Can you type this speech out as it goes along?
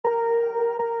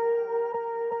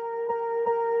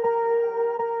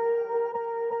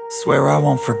Swear I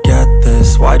won't forget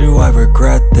this, why do I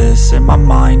regret this? In my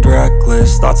mind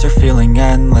reckless, thoughts are feeling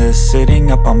endless. Sitting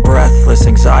up, I'm breathless,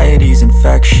 anxiety's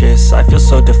infectious. I feel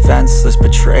so defenseless,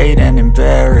 betrayed and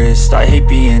embarrassed. I hate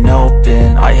being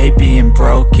open, I hate being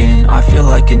broken. I feel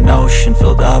like an ocean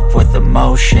filled up with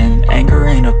emotion. Anger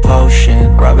ain't a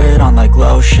potion, rub it on like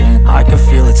lotion. I can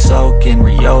feel it soaking,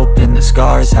 reopen, the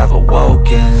scars have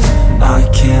awoken.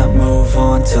 I can't move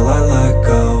on till I let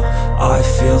go. I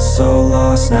feel so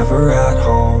lost, never at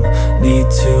home. Need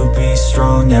to be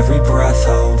strong, every breath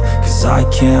hold. Cause I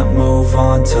can't move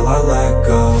on till I let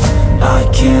go. I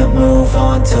can't move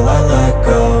on till I let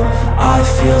go. I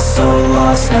feel so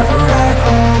lost, never at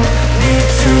home. Need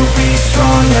to be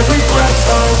strong, every breath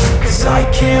hold. Cause I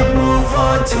can't move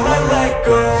on till I let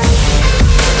go.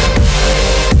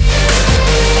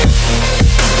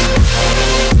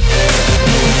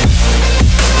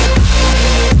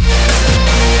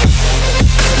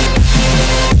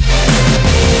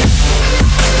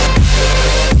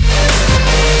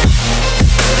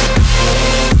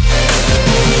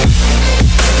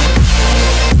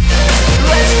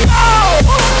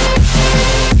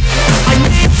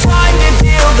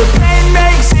 The pain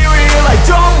makes it real, I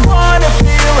don't wanna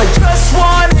feel, I just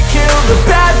wanna kill the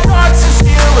bad thoughts and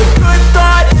steal a good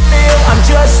thought and feel. I'm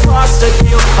just lost, I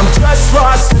feel, I'm just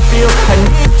lost, I feel. I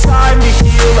need time to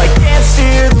heal, I can't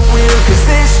steer the wheel. Cause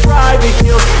this drive it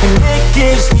kills, and it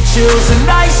gives me chills. A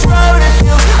nice road it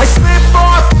feels, I slip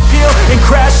off the peel and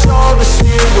crash all the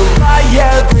steel. Will I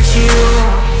ever heal?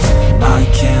 I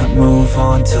can't move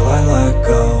on till I let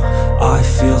go. I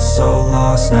feel so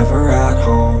lost, never at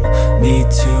home. Need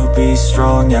to be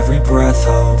strong, every breath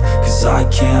hold. Cause I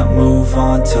can't move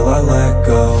on till I let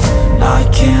go. I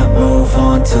can't move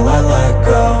on till I let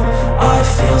go. I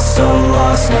feel so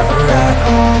lost, never at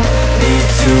home. Need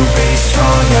to be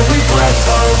strong, every breath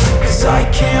hold. Cause I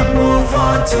can't move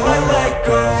on till I let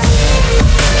go.